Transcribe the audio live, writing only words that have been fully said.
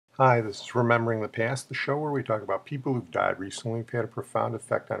Hi, this is Remembering the Past, the show where we talk about people who've died recently who've had a profound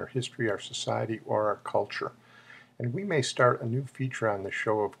effect on our history, our society, or our culture. And we may start a new feature on the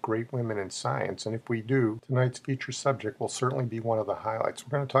show of great women in science, and if we do, tonight's feature subject will certainly be one of the highlights.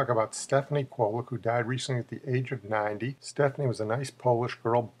 We're going to talk about Stephanie Kwolek, who died recently at the age of 90. Stephanie was a nice Polish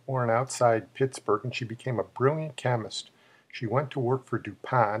girl born outside Pittsburgh, and she became a brilliant chemist. She went to work for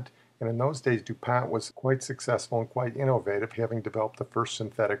DuPont, and in those days, DuPont was quite successful and quite innovative, having developed the first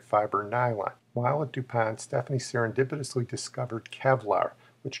synthetic fiber nylon. While at DuPont, Stephanie serendipitously discovered Kevlar,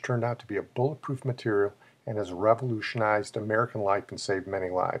 which turned out to be a bulletproof material and has revolutionized American life and saved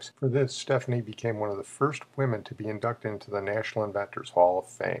many lives. For this, Stephanie became one of the first women to be inducted into the National Inventors Hall of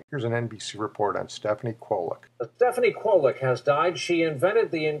Fame. Here's an NBC report on Stephanie Kwolek. Stephanie Kwolek has died. She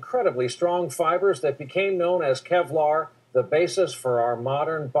invented the incredibly strong fibers that became known as Kevlar, the basis for our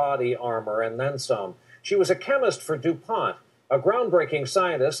modern body armor, and then some. She was a chemist for DuPont, a groundbreaking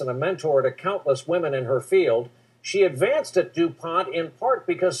scientist and a mentor to countless women in her field. She advanced at DuPont in part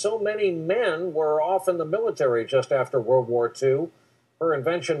because so many men were off in the military just after World War II. Her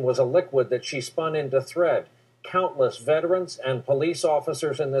invention was a liquid that she spun into thread. Countless veterans and police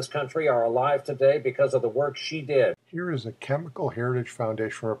officers in this country are alive today because of the work she did. Here is a Chemical Heritage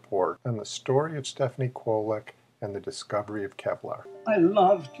Foundation report on the story of Stephanie Kwolek and the discovery of Kevlar. I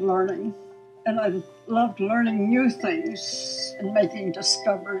loved learning, and I loved learning new things and making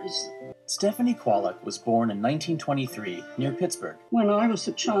discoveries. Stephanie Kwolek was born in 1923 near Pittsburgh. When I was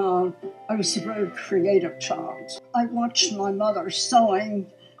a child, I was a very creative child. I watched my mother sewing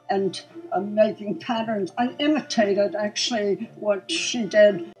and making patterns. I imitated actually what she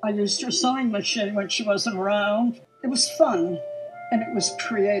did. I used her sewing machine when she wasn't around. It was fun. And it was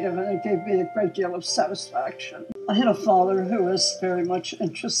creative, and it gave me a great deal of satisfaction. I had a father who was very much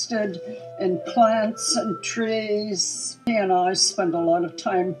interested in plants and trees. He and I spent a lot of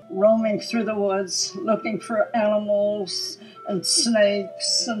time roaming through the woods, looking for animals and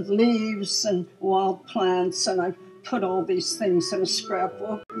snakes and leaves and wild plants, and I put all these things in a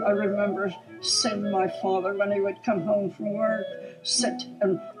scrapbook. I remember seeing my father when he would come home from work, sit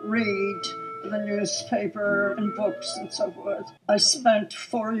and read the newspaper and books and so forth. I spent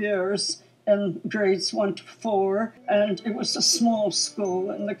 4 years in grades 1 to 4, and it was a small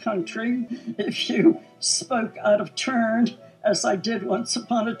school in the country. If you spoke out of turn, as I did once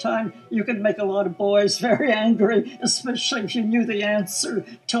upon a time, you could make a lot of boys very angry, especially if you knew the answer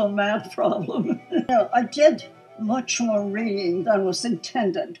to a math problem. I did much more reading than was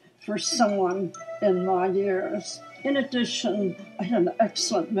intended for someone in my years. In addition, I had an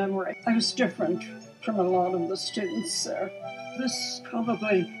excellent memory. I was different from a lot of the students there. This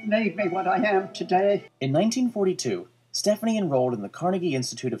probably made me what I am today. In 1942, Stephanie enrolled in the Carnegie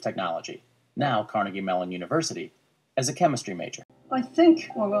Institute of Technology, now Carnegie Mellon University, as a chemistry major. I think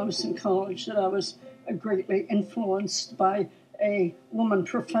while I was in college that I was greatly influenced by a woman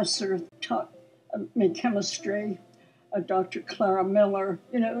professor who taught me chemistry, Dr. Clara Miller.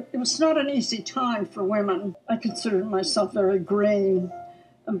 It was not an easy time for women. I considered myself very green,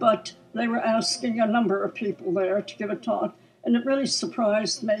 but they were asking a number of people there to give a talk, and it really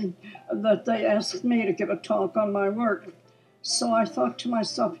surprised me that they asked me to give a talk on my work. So I thought to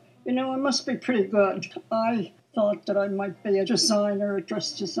myself, I must be pretty good. I thought that I might be a designer, a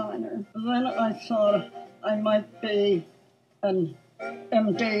dress designer. Then I thought I might be an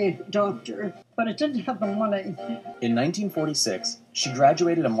MD doctor, but I didn't have the money. In 1946, she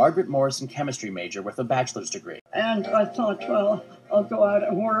graduated a Margaret Morrison chemistry major with a bachelor's degree. And I thought, well, I'll go out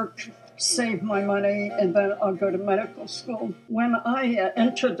and work, save my money, and then I'll go to medical school. When I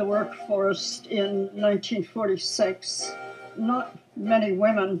entered the workforce in 1946, not many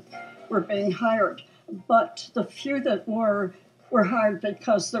women were being hired, but the few that were hired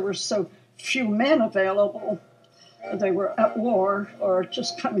because there were so few men available. They were at war or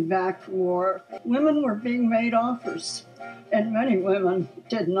just coming back from war. Women were being made offers, and many women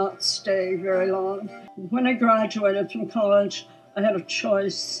did not stay very long. When I graduated from college, I had a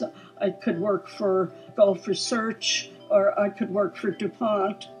choice. I could work for Gulf Research or I could work for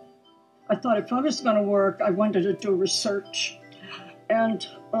DuPont. I thought if I was going to work, I wanted to do research. And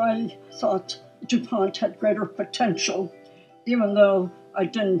I thought DuPont had greater potential, even though I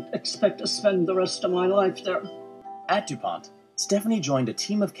didn't expect to spend the rest of my life there. At DuPont, Stephanie joined a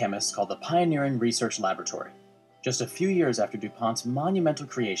team of chemists called the Pioneering Research Laboratory, just a few years after DuPont's monumental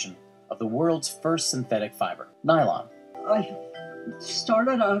creation of the world's first synthetic fiber, nylon. I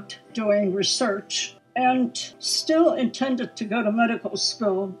started out doing research and still intended to go to medical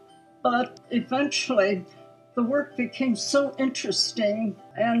school, but eventually the work became so interesting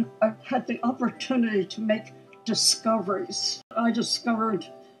and I had the opportunity to make discoveries. I discovered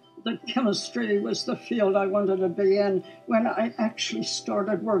that chemistry was the field I wanted to be in when I actually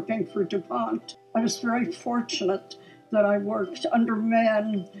started working for DuPont. I was very fortunate that I worked under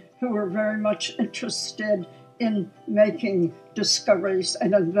men who were very much interested in making discoveries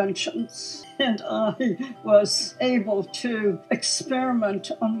and inventions. And I was able to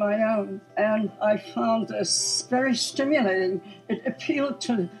experiment on my own. And I found this very stimulating. It appealed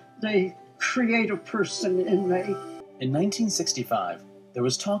to the creative person in me. In 1965, there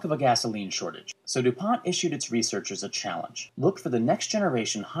was talk of a gasoline shortage, so DuPont issued its researchers a challenge. Look for the next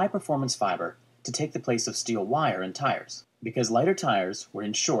generation high-performance fiber to take the place of steel wire in tires, because lighter tires would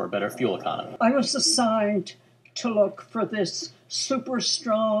ensure better fuel economy. I was assigned to look for this super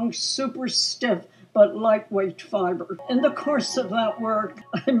strong, super stiff, but lightweight fiber. In the course of that work,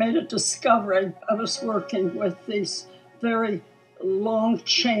 I made a discovery. I was working with these very long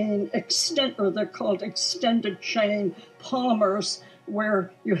chain, they're called extended chain polymers,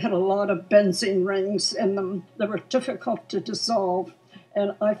 where you had a lot of benzene rings in them. They were difficult to dissolve,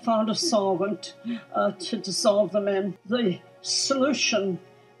 and I found a solvent to dissolve them in. The solution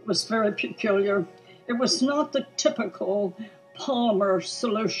was very peculiar. It was not the typical polymer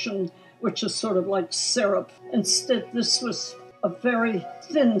solution, which is sort of like syrup. Instead, this was a very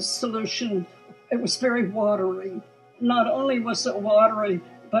thin solution. It was very watery. Not only was it watery,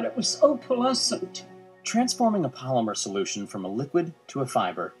 but it was opalescent. Transforming a polymer solution from a liquid to a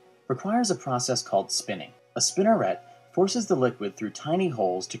fiber requires a process called spinning. A spinneret forces the liquid through tiny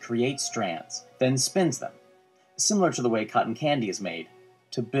holes to create strands, then spins them, similar to the way cotton candy is made,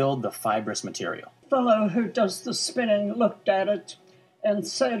 to build the fibrous material. The fellow who does the spinning looked at it and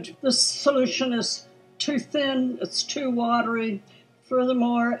said, "This solution is too thin, it's too watery.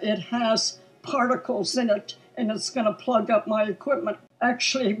 Furthermore, it has particles in it, and it's going to plug up my equipment."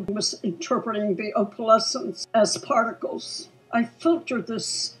 Actually, he was interpreting the opalescence as particles. I filtered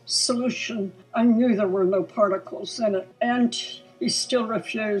this solution. I knew there were no particles in it, and he still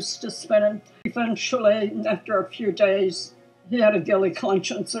refused to spin it. Eventually, after a few days, he had a guilty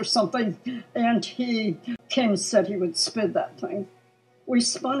conscience or something, and he came and said he would spin that thing. We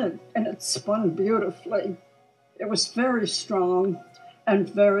spun it, and it spun beautifully. It was very strong and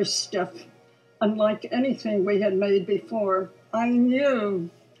very stiff, unlike anything we had made before. I knew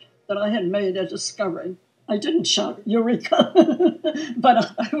that I had made a discovery. I didn't shout, "Eureka!"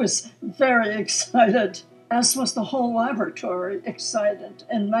 but I was very excited, as was the whole laboratory excited,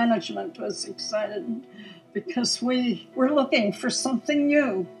 and management was excited, because we were looking for something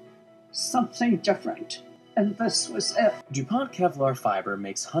new, something different, and this was it. DuPont Kevlar fiber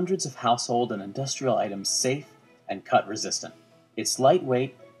makes hundreds of household and industrial items safe and cut-resistant. It's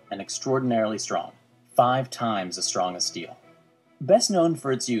lightweight and extraordinarily strong, 5 times as strong as steel. Best known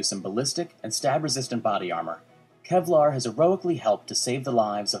for its use in ballistic and stab-resistant body armor, Kevlar has heroically helped to save the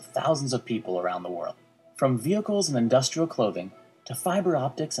lives of thousands of people around the world. From vehicles and industrial clothing to fiber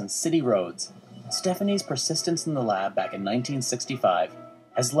optics and city roads, Stephanie's persistence in the lab back in 1965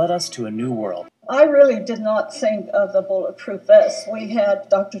 has led us to a new world. I really did not think of the bulletproof vest. We had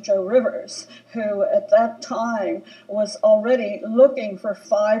Dr. Joe Rivers, who at that time was already looking for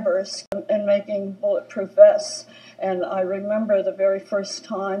fibers and making bulletproof vests. And I remember the very first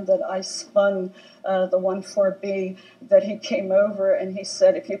time that I spun the 14B, that he came over and he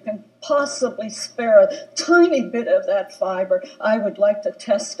said, "If you can possibly spare a tiny bit of that fiber, I would like to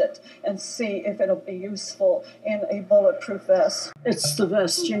test it and see if it'll be useful in a bulletproof vest." It's the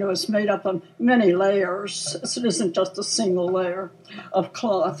vest, it's made up of many layers. It isn't just a single layer of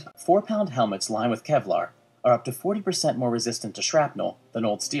cloth. 4-pound helmets lined with Kevlar are up to 40% more resistant to shrapnel than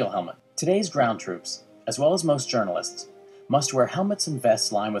old steel helmet. Today's ground troops, as well as most journalists, must wear helmets and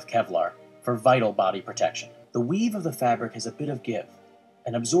vests lined with Kevlar for vital body protection. The weave of the fabric has a bit of give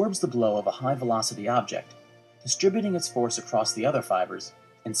and absorbs the blow of a high-velocity object, distributing its force across the other fibers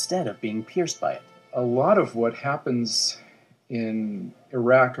instead of being pierced by it. A lot of what happens in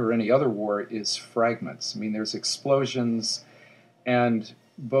Iraq or any other war is fragments. I mean, there's explosions, and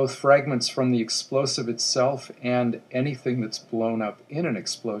both fragments from the explosive itself and anything that's blown up in an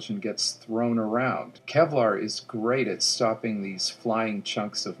explosion gets thrown around. Kevlar is great at stopping these flying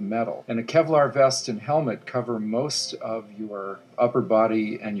chunks of metal. And a Kevlar vest and helmet cover most of your upper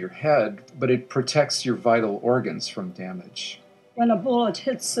body and your head, but it protects your vital organs from damage. When a bullet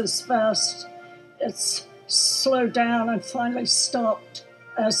hits this vest, it's slowed down and finally stopped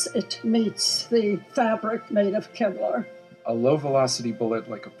as it meets the fabric made of Kevlar. A low-velocity bullet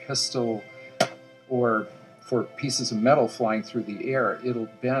like a pistol, or for pieces of metal flying through the air, it'll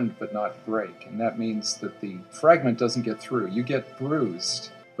bend but not break. And that means that the fragment doesn't get through. You get bruised,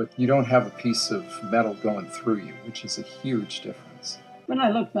 but you don't have a piece of metal going through you, which is a huge difference. When I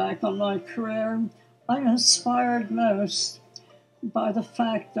look back on my career, I'm inspired most by the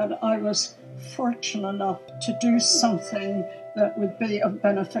fact that I was fortunate enough to do something that would be of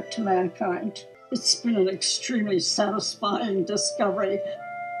benefit to mankind. It's been an extremely satisfying discovery.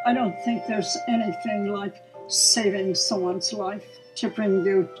 I don't think there's anything like saving someone's life to bring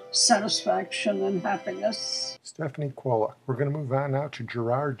you satisfaction and happiness. Stephanie Kwolek. We're going to move on now to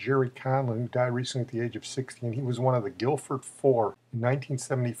Gerry Conlon, who died recently at the age of 60, and he was one of the Guildford Four. In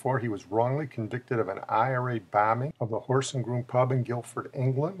 1974, he was wrongly convicted of an IRA bombing of the Horse and Groom pub in Guildford,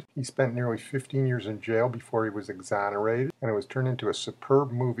 England. He spent nearly 15 years in jail before he was exonerated, and it was turned into a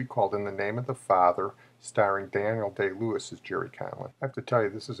superb movie called In the Name of the Father, starring Daniel Day-Lewis as Gerry Conlon. I have to tell you,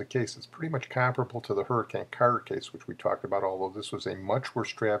 this is a case that's pretty much comparable to the Hurricane Carter case, which we talked about, although this was a much worse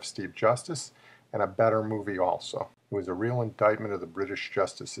travesty of justice and a better movie also. It was a real indictment of the British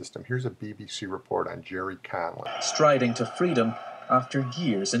justice system. Here's a BBC report on Gerry Conlon. Striding to freedom after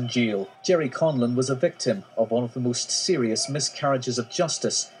years in jail, Gerry Conlon was a victim of one of the most serious miscarriages of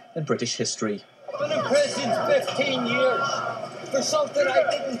justice in British history. I've been in prison 15 years for something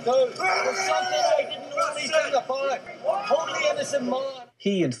I didn't do, for something I didn't know anything about. Totally innocent man.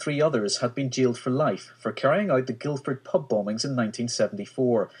 He and 3 others had been jailed for life for carrying out the Guildford pub bombings in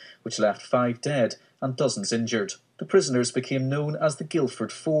 1974, which left 5 dead and dozens injured. The prisoners became known as the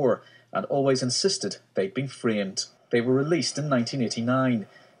Guildford Four and always insisted they'd been framed. They were released in 1989.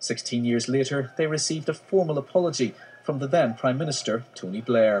 16 years later, they received a formal apology from the then Prime Minister, Tony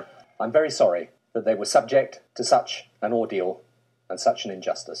Blair. I'm very sorry that they were subject to such an ordeal and such an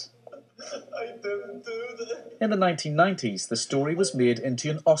injustice. I didn't do that. In the 1990s, the story was made into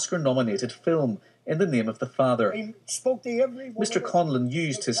an Oscar-nominated film, In the Name of the Father. I spoke to everyone. Mr. Conlon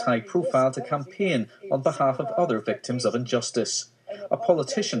used his high profile to campaign on behalf of other victims of injustice. A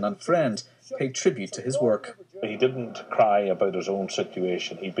politician and friend paid tribute to his work. He didn't cry about his own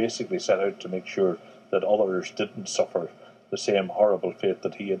situation. He basically set out to make sure that others didn't suffer the same horrible fate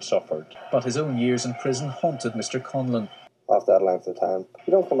that he had suffered. But his own years in prison haunted Mr. Conlon. After that length of time,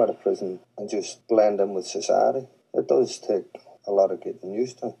 you don't come out of prison and just blend in with society. It does take a lot of getting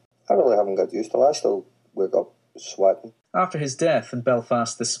used to. I really haven't got used to it. I still wake up sweating. After his death in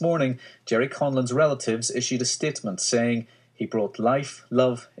Belfast this morning, Gerry Conlon's relatives issued a statement saying, "He brought life,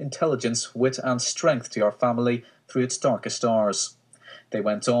 love, intelligence, wit and strength to our family through its darkest hours." They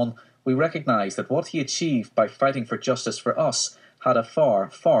went on, "We recognise that what he achieved by fighting for justice for us had a far,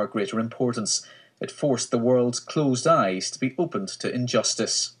 far greater importance. It forced the world's closed eyes to be opened to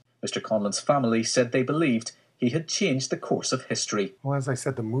injustice." Mr. Conlon's family said they believed he had changed the course of history. Well, as I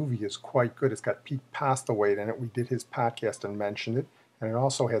said, the movie is quite good. It's got Pete Postlethwaite in it. We did his podcast and mentioned it. And it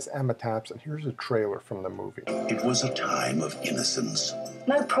also has Emma Thompson. Here's a trailer from the movie. It was a time of innocence.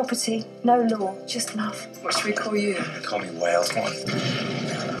 No property, no law, just love. What should we call you? Call me Wales One.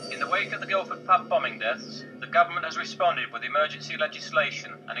 In the wake of the Guildford pub bombing deaths, the government has responded with emergency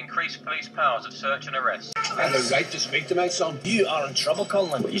legislation and increased police powers of search and arrest. I have the right to speak to my son. You are in trouble,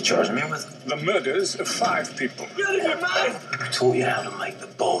 Conlon. What are you charging me with? The murders of 5 people. Get out of here, man! Who taught you how to make the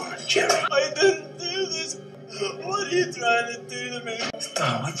bomb, Gerry? I didn't do this. What are you trying to do to me?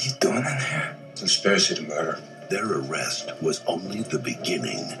 Stop, what are you doing in here? Conspiracy to murder. Their arrest was only the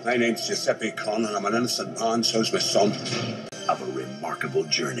beginning. My name's Giuseppe Conlon. I'm an innocent man, so's my son. Of a remarkable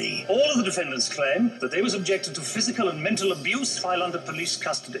journey. All of the defendants claim that they were subjected to physical and mental abuse while under police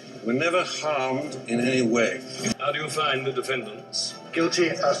custody. We're never harmed in any way. How do you find the defendants? Guilty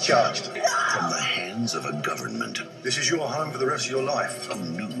as charged. From the hands of a government. This is your home for the rest of your life. Who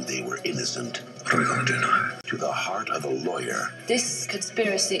knew they were innocent. What are we going to do now? To the heart of a lawyer. This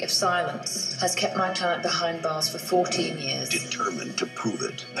conspiracy of silence has kept my client behind bars for 14 years. Determined to prove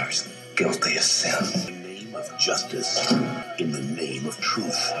it. They're as guilty as sin. In the name of justice. In the name of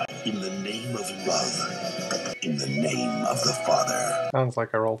truth. In the name of love. In the name of the Father. Sounds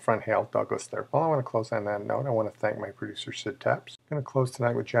like our old friend Hal Douglas there. Well, I want to close on that note. I want to thank my producer, Sid Tepps. I'm going to close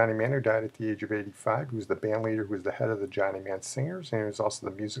tonight with Johnny Mann, who died at the age of 85. He was the band leader who was the head of the Johnny Mann Singers, and he was also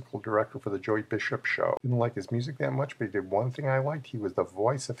the musical director for the Joey Bishop Show. Didn't like his music that much, but he did one thing I liked. He was the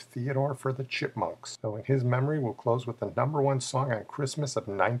voice of Theodore for the Chipmunks. So in his memory, we'll close with the #1 song on Christmas of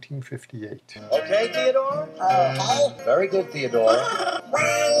 1958. Okay, Theodore? Okay. Very good, Theodore.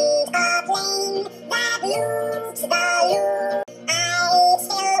 Once the blue